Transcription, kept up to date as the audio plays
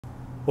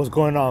What's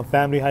going on,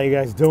 family? How you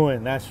guys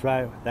doing? That's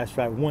right. That's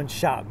right. One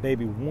shot,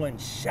 baby. One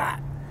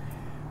shot.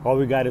 All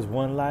we got is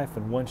one life,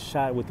 and one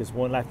shot with this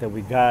one life that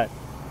we got.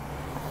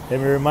 Let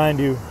me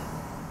remind you,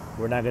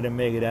 we're not going to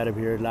make it out of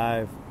here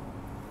alive.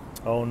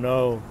 Oh,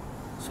 no.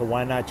 So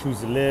why not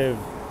choose to live?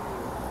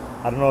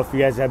 I don't know if you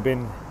guys have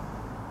been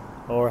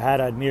or had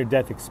a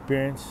near-death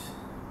experience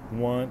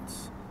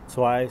once,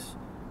 twice,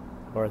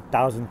 or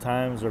 1,000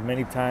 times, or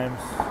many times.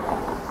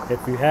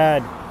 If you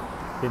had,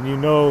 then you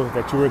know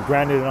that you were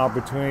granted an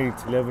opportunity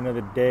to live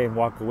another day and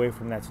walk away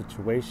from that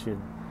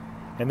situation.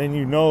 And then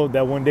you know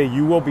that one day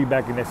you will be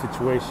back in that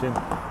situation,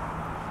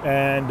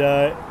 and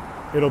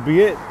it'll be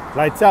it.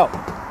 Lights out.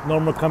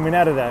 No more coming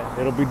out of that.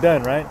 It'll be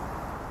done, right?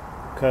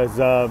 Because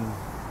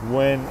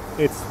when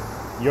it's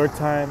your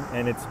time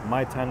and it's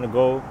my time to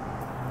go,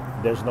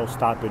 there's no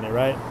stopping it,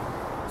 right?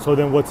 So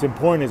then what's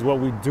important is what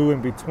we do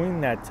in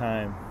between that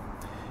time.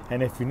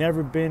 And if you've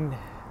never been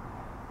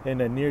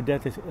in a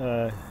near-death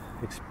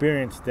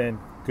experience, then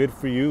good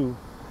for you.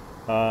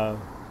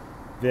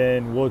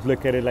 Then we'll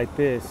look at it like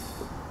this: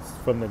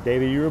 from the day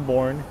that you were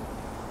born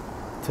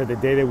to the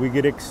day that we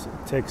get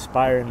to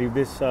expire and leave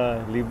this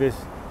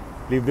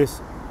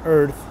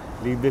earth,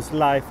 leave this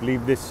life,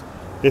 leave this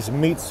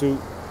meat suit.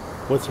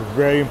 What's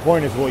very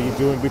important is what you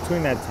do in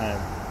between that time.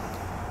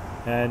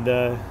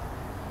 And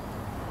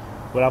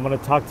what I'm going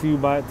to talk to you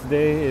about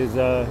today is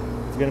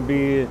it's going to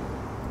be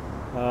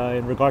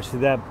in regards to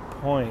that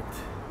point.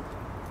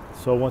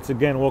 So once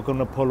again, welcome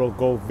to Polo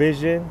Go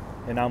Vision,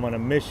 and I'm on a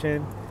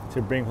mission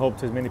to bring hope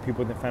to as many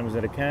people and their families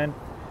that I can.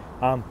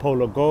 I'm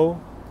Polo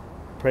Go,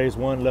 praise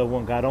one, love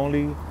one, God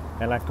only.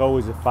 And like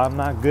always, if I'm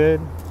not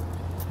good,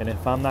 and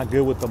if I'm not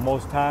good with the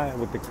Most High,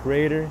 with the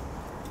Creator,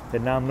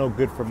 then I'm no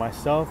good for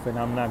myself, and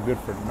I'm not good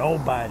for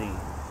nobody.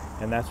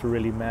 And that's what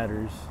really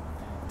matters.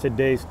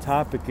 Today's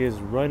topic is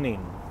running.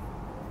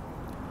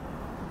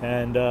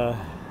 And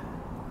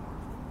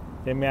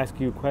let me ask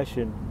you a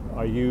question.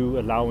 Are you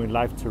allowing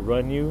life to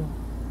run you,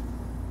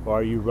 or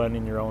are you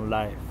running your own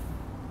life,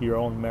 your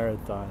own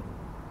marathon?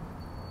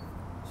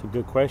 It's a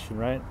good question,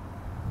 right?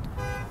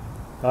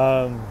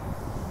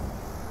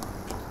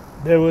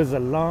 There was a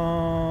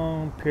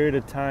long period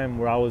of time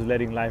where I was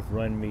letting life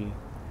run me.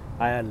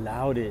 I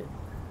allowed it.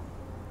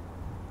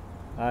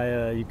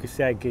 You could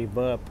say I gave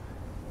up.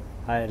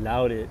 I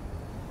allowed it.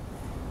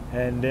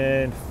 And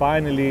then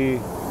finally,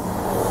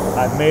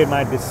 I made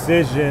my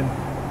decision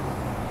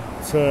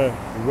to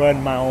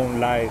run my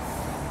own life.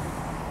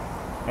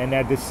 And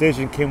that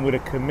decision came with a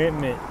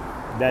commitment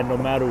that no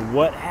matter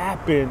what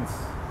happens,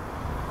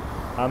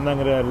 I'm not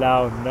going to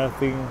allow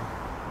nothing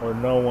or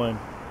no one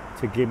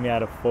to get me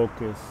out of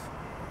focus,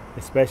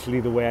 especially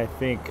the way I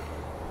think.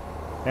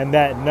 And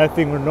that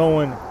nothing or no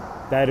one,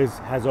 that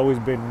has always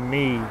been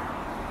me.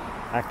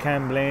 I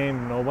can't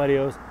blame nobody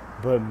else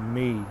but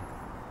me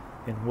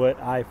and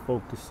what I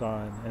focus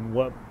on and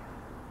what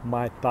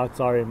my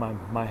thoughts are in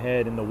my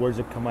head and the words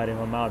that come out of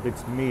my mouth.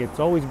 It's me. It's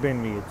always been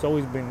me. It's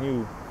always been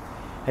you.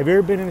 Have you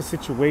ever been in a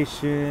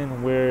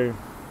situation where,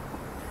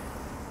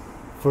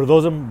 for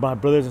those of my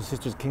brothers and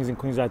sisters, kings and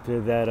queens out there,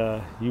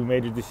 that you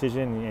made your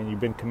decision and you've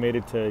been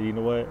committed to, you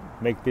know what,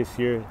 make this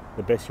year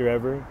the best year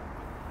ever?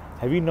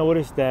 Have you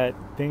noticed that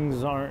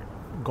things aren't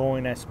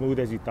going as smooth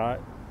as you thought?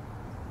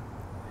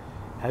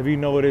 Have you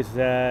noticed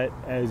that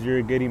as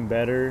you're getting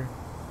better,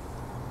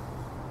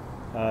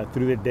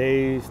 through the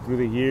days, through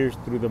the years,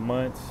 through the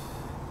months,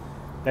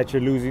 that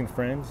you're losing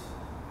friends?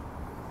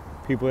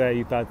 People that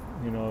you thought,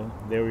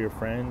 they were your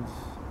friends?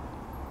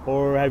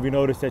 Or have you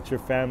noticed that your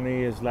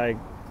family is like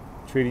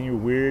treating you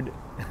weird?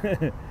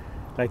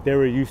 Like they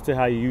were used to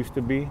how you used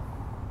to be?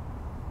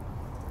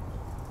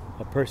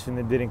 A person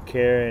that didn't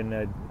care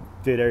and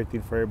did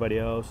everything for everybody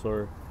else,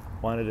 or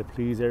wanted to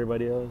please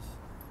everybody else?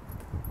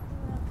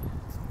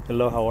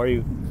 Hello, how are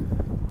you?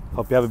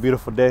 Hope you have a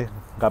beautiful day.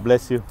 God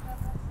bless you.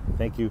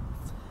 Thank you.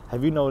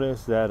 Have you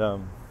noticed that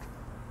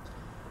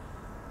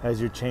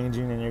as you're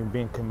changing and you're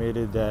being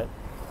committed, that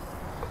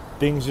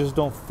things just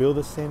don't feel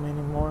the same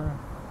anymore?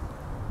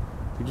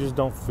 You just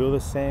don't feel the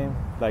same.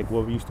 Like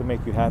what used to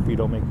make you happy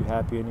don't make you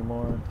happy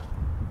anymore.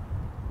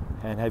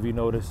 And have you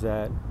noticed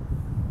that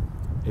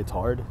it's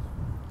hard?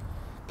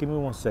 Give me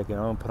 1 second.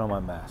 I'm going to put on my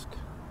mask.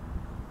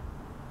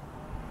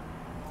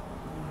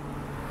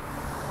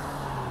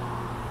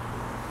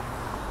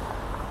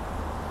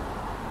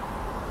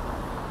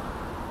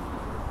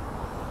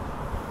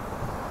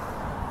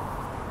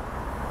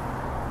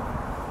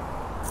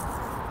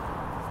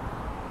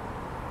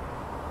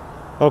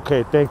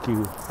 Okay, thank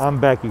you. I'm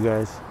back, you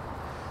guys.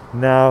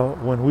 Now,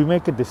 when we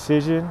make a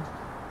decision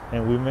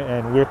and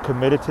we're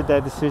committed to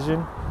that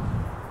decision,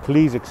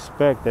 please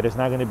expect that it's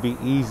not going to be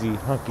easy,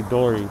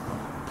 hunky-dory.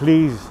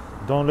 Please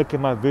don't look at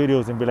my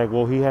videos and be like,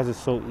 well, he has it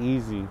so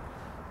easy.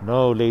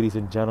 No, ladies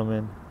and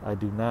gentlemen, I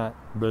do not.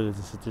 Brothers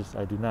and sisters,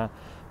 I do not.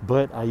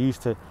 But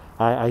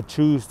I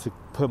choose to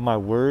put my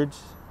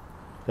words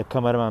that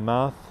come out of my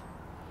mouth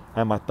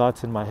and my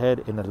thoughts in my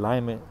head in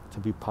alignment to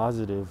be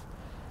positive.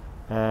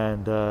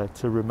 And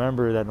to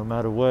remember that no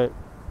matter what,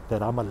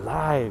 that I'm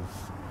alive.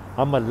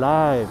 I'm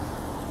alive.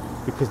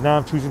 because now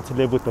I'm choosing to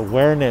live with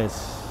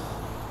awareness.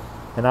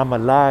 And I'm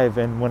alive.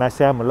 And when I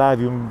say I'm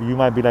alive, you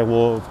might be like,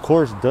 well, of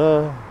course,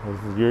 duh.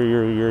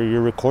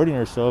 You're recording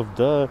yourself,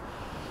 duh.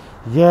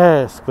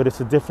 Yes, but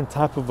it's a different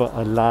type of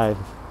alive.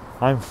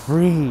 I'm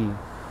free.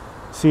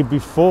 See,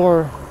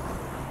 before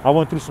I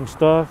went through some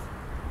stuff,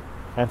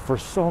 and for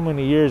so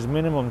many years,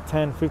 minimum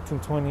 10,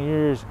 15, 20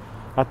 years,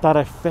 I thought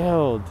I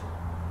failed.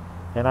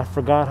 And I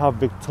forgot how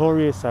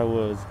victorious I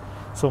was.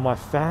 So my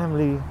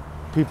family,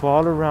 people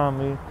all around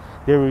me,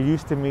 they were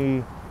used to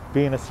me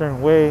being a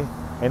certain way,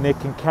 and they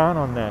can count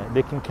on that.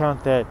 They can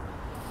count that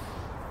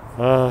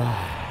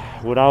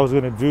what I was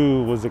going to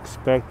do was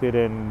expected,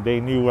 and they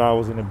knew where I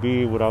was going to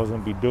be, what I was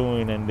going to be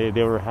doing, and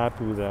they were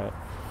happy with that.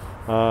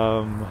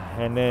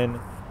 And then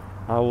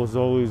I was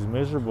always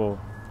miserable,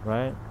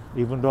 right?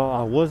 Even though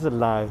I was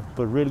alive,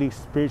 but really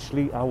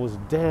spiritually I was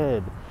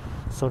dead.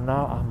 So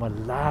now I'm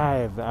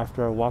alive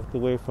after I walked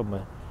away from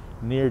a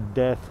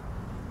near-death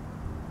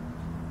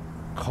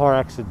car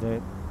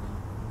accident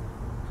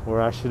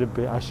where I should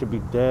be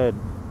dead.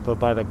 But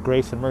by the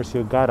grace and mercy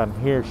of God, I'm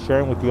here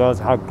sharing with you guys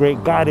how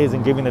great God is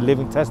and giving a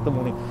living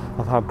testimony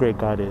of how great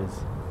God is.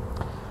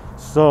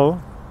 So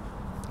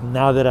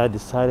now that I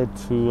decided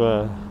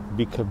to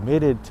be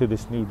committed to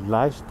this new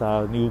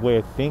lifestyle, new way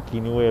of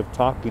thinking, new way of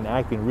talking,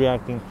 acting,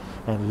 reacting,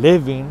 and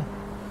living,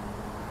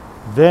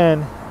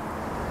 then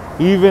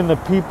even the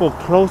people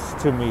close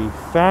to me,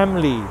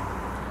 family,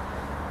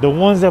 the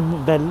ones that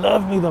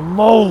love me the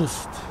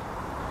most,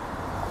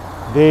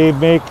 they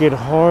make it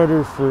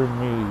harder for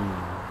me.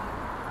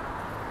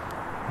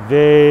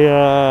 They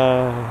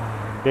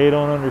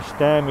don't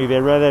understand me.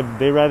 They rather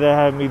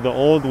have me the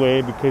old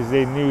way because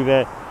they knew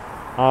that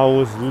I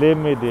was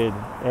limited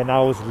and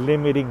I was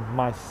limiting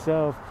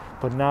myself.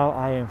 But now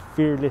I am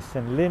fearless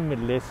and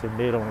limitless, and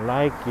they don't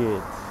like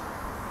it.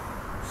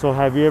 So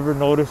have you ever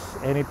noticed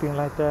anything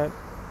like that?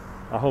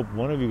 I hope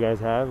one of you guys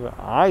have.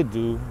 I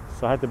do.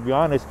 So I have to be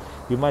honest.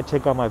 You might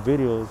check out my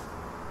videos.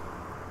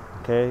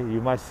 Okay,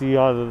 you might see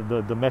all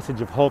the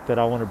message of hope that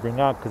I want to bring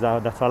out, because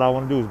that's all I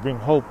want to do is bring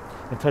hope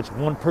and touch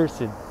one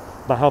person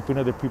by helping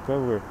other people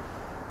everywhere.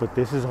 But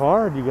this is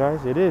hard, you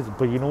guys. It is.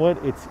 But you know what?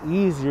 It's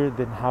easier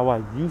than how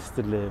I used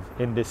to live,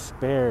 in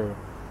despair,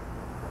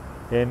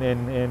 in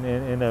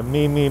a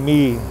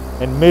me,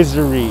 and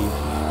misery,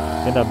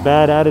 in a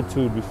bad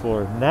attitude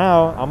before.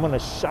 Now I'm gonna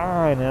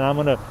shine, and I'm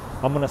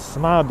gonna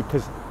smile,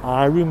 because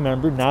I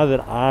remember now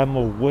that I'm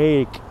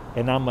awake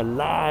and I'm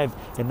alive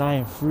and I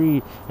am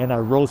free and I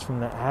rose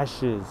from the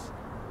ashes.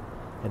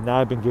 And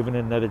now I've been given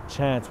another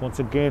chance. Once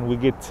again, we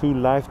get 2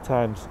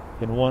 lifetimes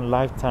in one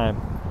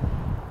lifetime.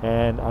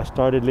 And I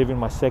started living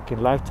my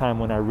second lifetime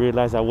when I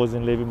realized I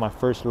wasn't living my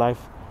first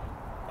life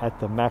at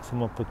the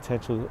maximum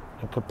potential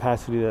and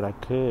capacity that I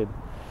could.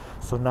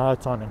 So now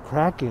it's on and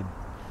cracking.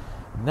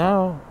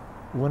 Now,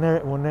 when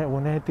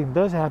anything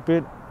does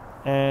happen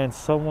and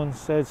someone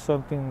says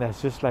something that's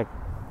just like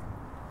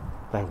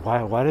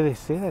why do they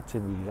say that to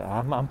me?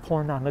 I'm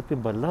pouring out nothing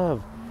but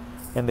love.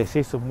 And they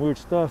say some weird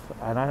stuff,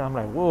 and I'm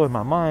like, whoa, in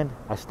my mind,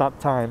 I stop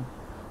time.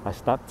 I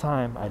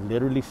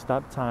literally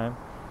stop time,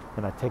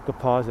 and I take a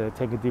pause, and I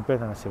take a deep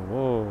breath, and I say,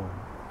 whoa.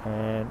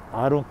 And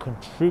I don't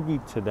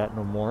contribute to that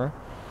no more,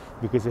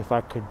 because if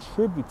I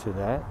contribute to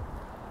that,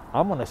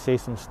 I'm going to say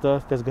some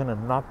stuff that's going to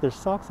knock their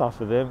socks off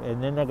of them,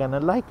 and they're not going to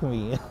like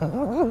me.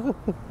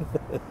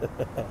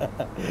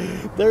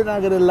 They're not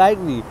going to like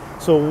me.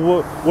 So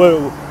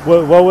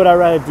what would I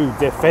rather do?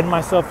 Defend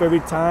myself every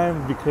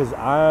time because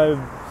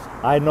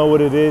I know what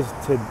it is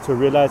to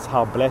realize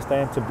how blessed I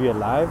am to be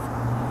alive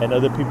and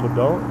other people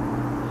don't?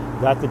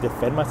 Do I have to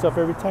defend myself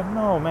every time?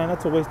 No, man,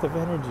 that's a waste of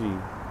energy.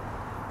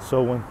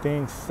 So when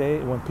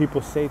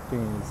people say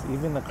things,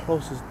 even the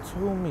closest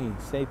to me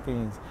say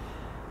things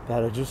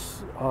that are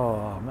just,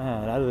 oh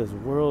man, out of this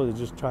world, is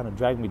just trying to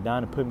drag me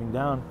down and put me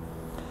down,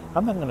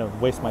 I'm not going to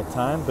waste my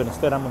time, but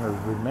instead I'm going to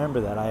remember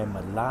that I am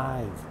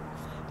alive.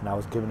 And I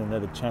was given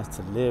another chance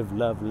to live,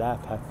 love,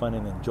 laugh, have fun,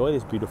 and enjoy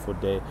this beautiful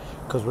day.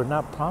 Because we're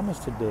not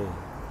promised today.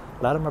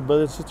 A lot of my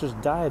brothers and sisters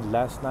died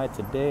last night,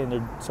 today,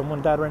 and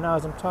someone died right now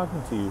as I'm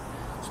talking to you.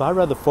 So I'd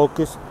rather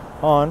focus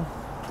on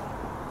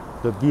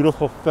the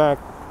beautiful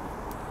fact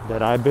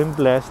that I've been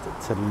blessed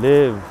to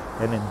live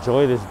and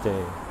enjoy this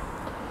day.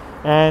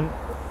 And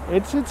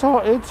it's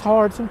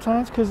hard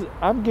sometimes because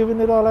I'm giving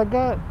it all I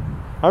got.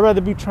 I'd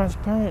rather be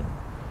transparent.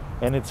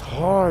 And it's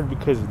hard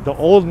because the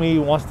old me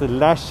wants to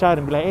lash out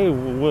and be like, hey,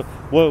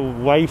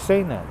 why are you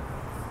saying that?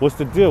 What's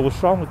the deal?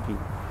 What's wrong with you?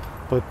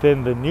 But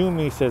then the new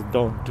me says,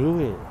 don't do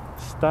it.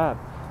 Stop.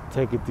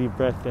 Take a deep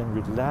breath and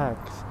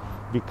relax,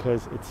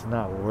 because it's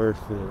not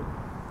worth it.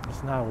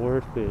 It's not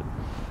worth it.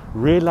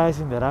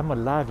 Realizing that I'm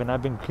alive and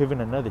I've been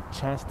given another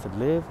chance to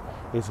live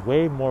is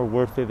way more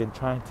worth it than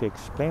trying to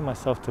explain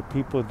myself to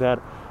people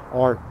that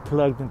are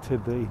plugged into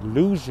the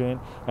illusion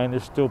and they're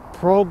still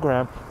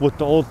programmed with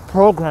the old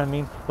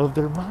programming of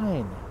their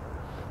mind.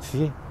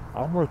 See,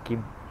 I'm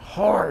working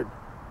hard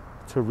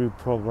to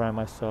reprogram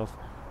myself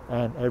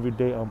and every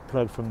day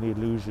unplug from the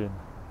illusion,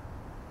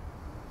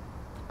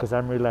 because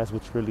I'm realizing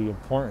what's really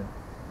important.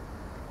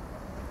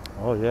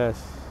 Oh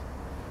yes,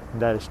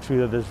 That is true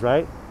to others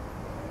right.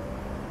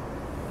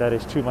 That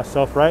is true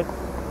myself right.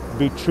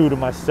 Be true to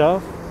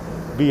myself.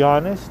 Be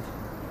honest.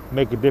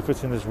 Make a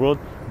difference in this world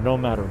no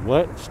matter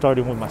what.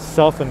 Starting with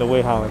myself and the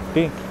way how I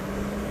think.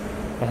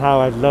 And how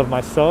I love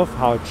myself.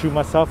 How I treat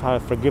myself. How I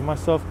forgive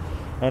myself.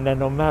 And then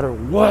no matter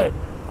what,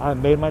 I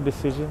made my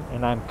decision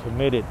and I'm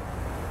committed.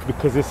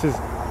 Because this is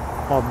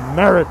a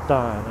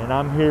marathon. And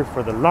I'm here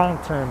for the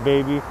long term,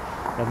 baby.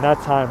 And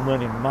that's how I'm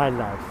running my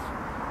life.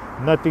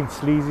 Nothing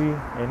sleazy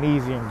and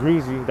easy and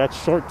greasy.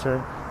 That's short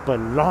term. But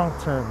long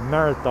term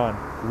marathon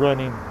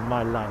running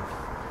my life.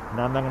 And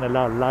I'm not going to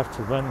allow life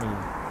to run me.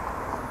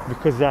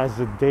 Because as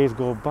the days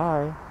go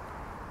by,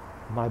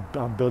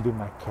 I'm building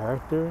my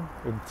character,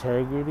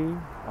 integrity,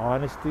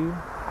 honesty,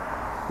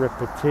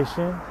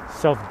 repetition,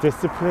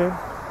 self-discipline,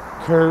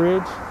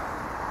 courage,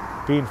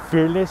 being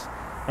fearless,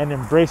 and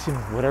embracing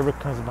whatever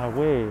comes my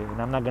way.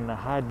 And I'm not going to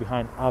hide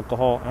behind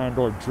alcohol and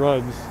or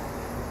drugs.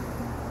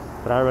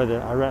 But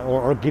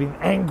or getting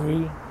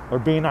angry or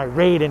being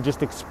irate and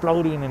just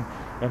exploding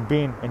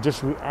and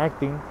just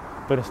reacting.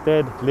 But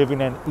instead,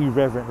 living an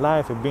irreverent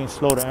life and being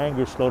slow to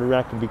anger, slow to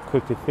react, and be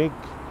quick to think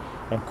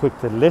and quick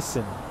to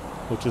listen,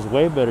 which is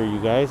way better, you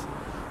guys.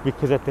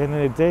 Because at the end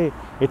of the day,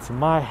 it's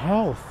my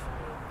health.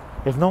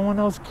 If no one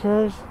else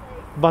cares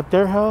about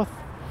their health,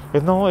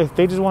 if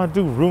they just want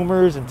to do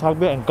rumors and talk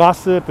about and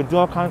gossip and do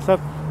all kinds of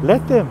stuff,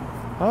 let them.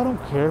 I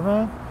don't care,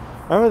 man.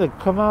 I'd rather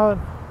come out,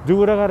 do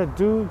what I gotta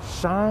do,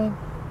 shine,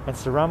 and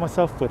surround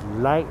myself with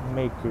light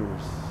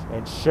makers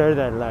and share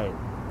that light.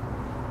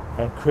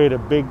 And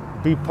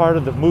be part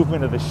of the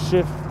movement of the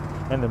shift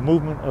and the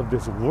movement of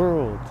this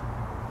world.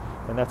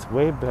 And that's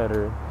way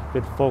better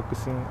than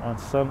focusing on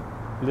some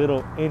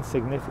little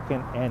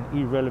insignificant and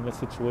irrelevant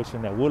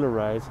situation that will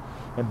arise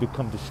and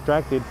become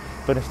distracted,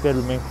 but instead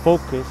remain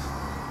focused,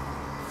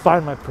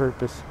 find my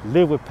purpose,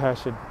 live with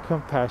passion,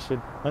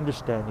 compassion,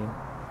 understanding,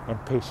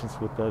 and patience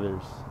with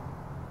others.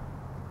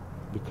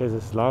 Because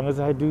as long as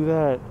I do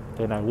that,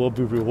 then I will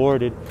be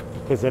rewarded,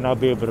 because then I'll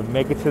be able to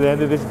make it to the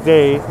end of this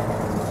day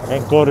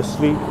and go to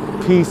sleep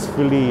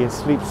peacefully and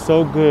sleep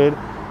so good,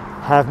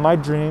 have my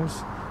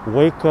dreams,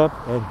 wake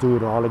up and do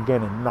it all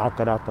again and knock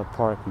it out the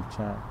park, you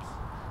champs.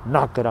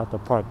 Knock it out the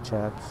park,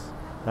 champs.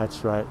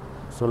 That's right.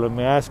 So let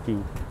me ask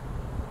you,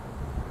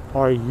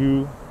 are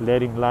you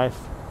letting life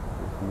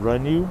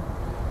run you,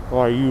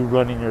 or are you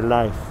running your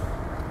life?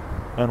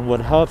 And what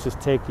helps is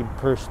taking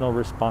personal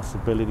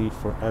responsibility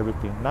for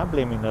everything, not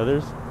blaming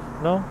others.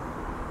 No,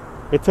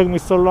 it took me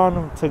so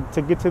long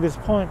to get to this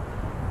point.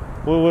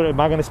 What am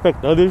I going to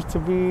expect others to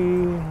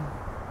be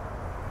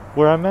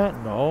where I'm at?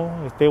 No.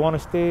 If they want to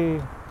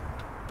stay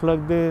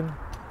plugged in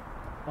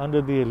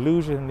under the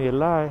illusion, the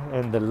lie,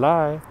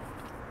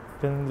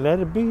 then let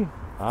it be.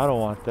 I don't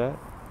want that.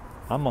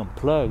 I'm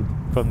unplugged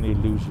from the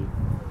illusion.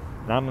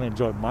 And I'm going to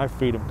enjoy my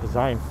freedom, because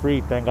I am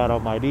free. Thank God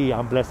Almighty.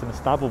 I'm blessed and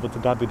unstoppable. To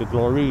God be the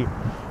glory.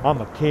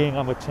 I'm a king.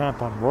 I'm a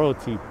champ. I'm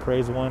royalty.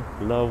 Praise one.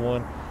 Love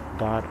one.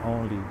 God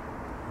only.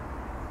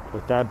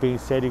 With that being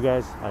said, you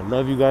guys, I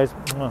love you guys.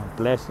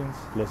 Blessings.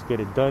 Let's get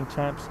it done,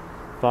 champs.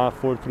 5,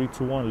 4, 3,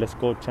 2, 1. Let's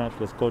go, champs.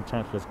 Let's go,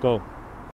 champs. Let's go.